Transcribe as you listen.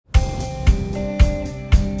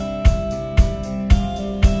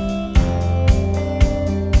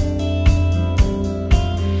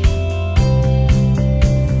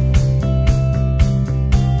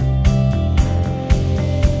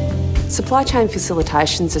Supply chain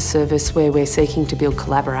facilitation is a service where we're seeking to build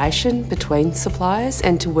collaboration between suppliers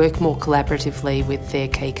and to work more collaboratively with their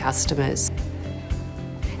key customers.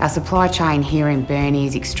 Our supply chain here in Burnie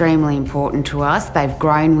is extremely important to us. They've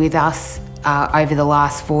grown with us over the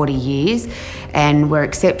last 40 years, and we're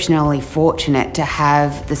exceptionally fortunate to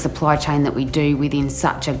have the supply chain that we do within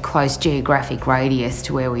such a close geographic radius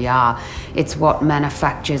to where we are. It's what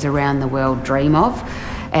manufacturers around the world dream of,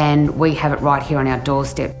 and we have it right here on our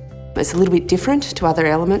doorstep. It's a little bit different to other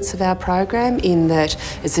elements of our program in that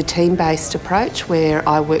it's a team-based approach where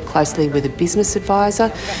I work closely with a business advisor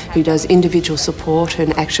who does individual support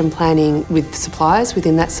and action planning with suppliers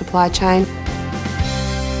within that supply chain.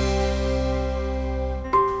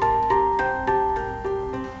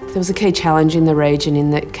 There was a key challenge in the region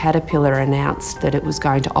in that Caterpillar announced that it was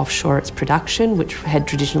going to offshore its production, which had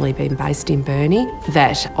traditionally been based in Burnie.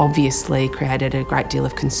 That obviously created a great deal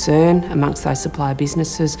of concern amongst those supplier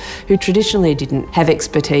businesses who traditionally didn't have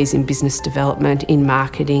expertise in business development, in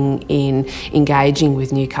marketing, in engaging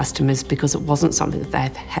with new customers, because it wasn't something that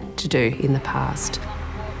they've had to do in the past.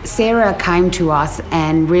 Sarah came to us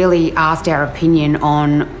and really asked our opinion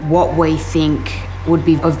on what we think would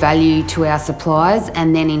be of value to our suppliers,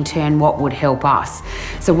 and then in turn what would help us.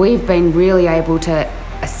 So we've been really able to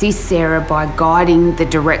assist Sarah by guiding the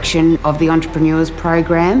direction of the Entrepreneurs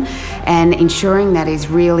Program and ensuring that is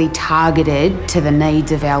really targeted to the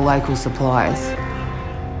needs of our local suppliers.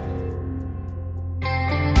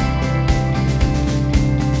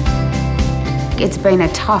 It's been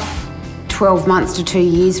a tough 12 months to 2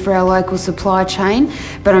 years for our local supply chain,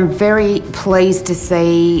 but I'm very pleased to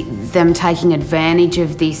see them taking advantage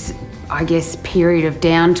of this, I guess, period of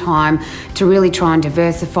downtime to really try and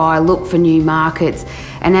diversify, look for new markets,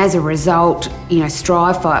 and as a result,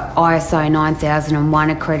 strive for ISO 9001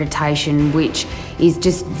 accreditation, which is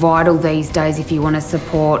just vital these days if you want to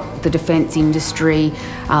support the defence industry,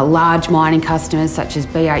 large mining customers such as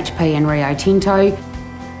BHP and Rio Tinto.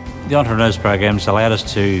 The Entrepreneurs Program's allowed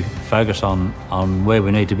us to focus on where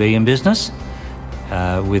we need to be in business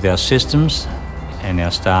with our systems and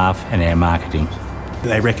our staff and our marketing.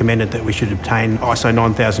 They recommended that we should obtain ISO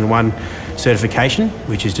 9001 certification,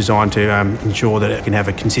 which is designed to ensure that it can have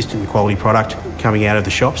a consistent quality product coming out of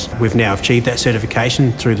the shops. We've now achieved that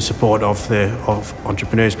certification through the support of the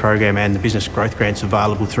Entrepreneurs Program and the business growth grants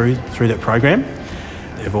available through that program.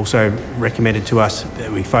 They've also recommended to us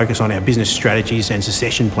that we focus on our business strategies and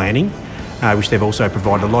succession planning, which they've also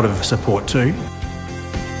provided a lot of support to.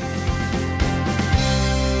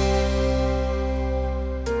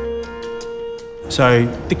 So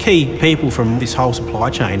the key people from this whole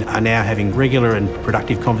supply chain are now having regular and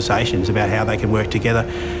productive conversations about how they can work together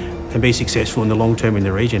and be successful in the long term in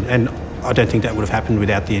the region. And I don't think that would have happened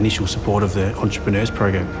without the initial support of the Entrepreneurs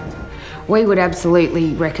Program. We would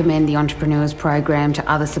absolutely recommend the Entrepreneurs Program to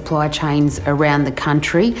other supply chains around the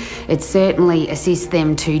country. It certainly assists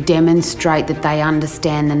them to demonstrate that they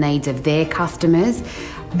understand the needs of their customers.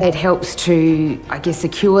 It helps to,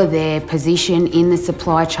 secure their position in the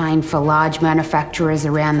supply chain for large manufacturers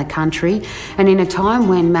around the country. And in a time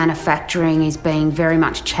when manufacturing is being very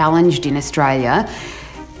much challenged in Australia,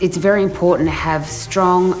 it's very important to have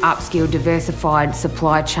strong, upskilled, diversified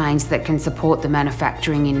supply chains that can support the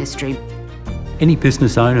manufacturing industry. Any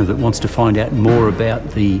business owner that wants to find out more about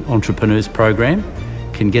the Entrepreneurs Program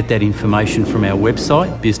can get that information from our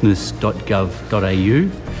website, business.gov.au.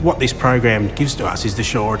 What this program gives to us is the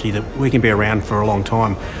surety that we can be around for a long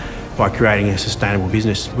time by creating a sustainable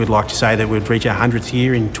business. We'd like to say that we'd reach our 100th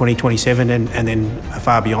year in 2027 and then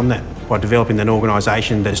far beyond that by developing an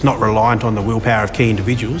organisation that's not reliant on the willpower of key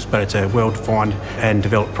individuals, but it's a well-defined and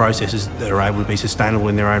developed processes that are able to be sustainable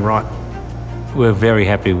in their own right. We're very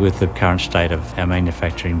happy with the current state of our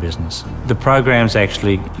manufacturing business. The program's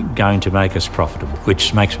actually going to make us profitable,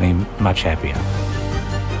 which makes me much happier.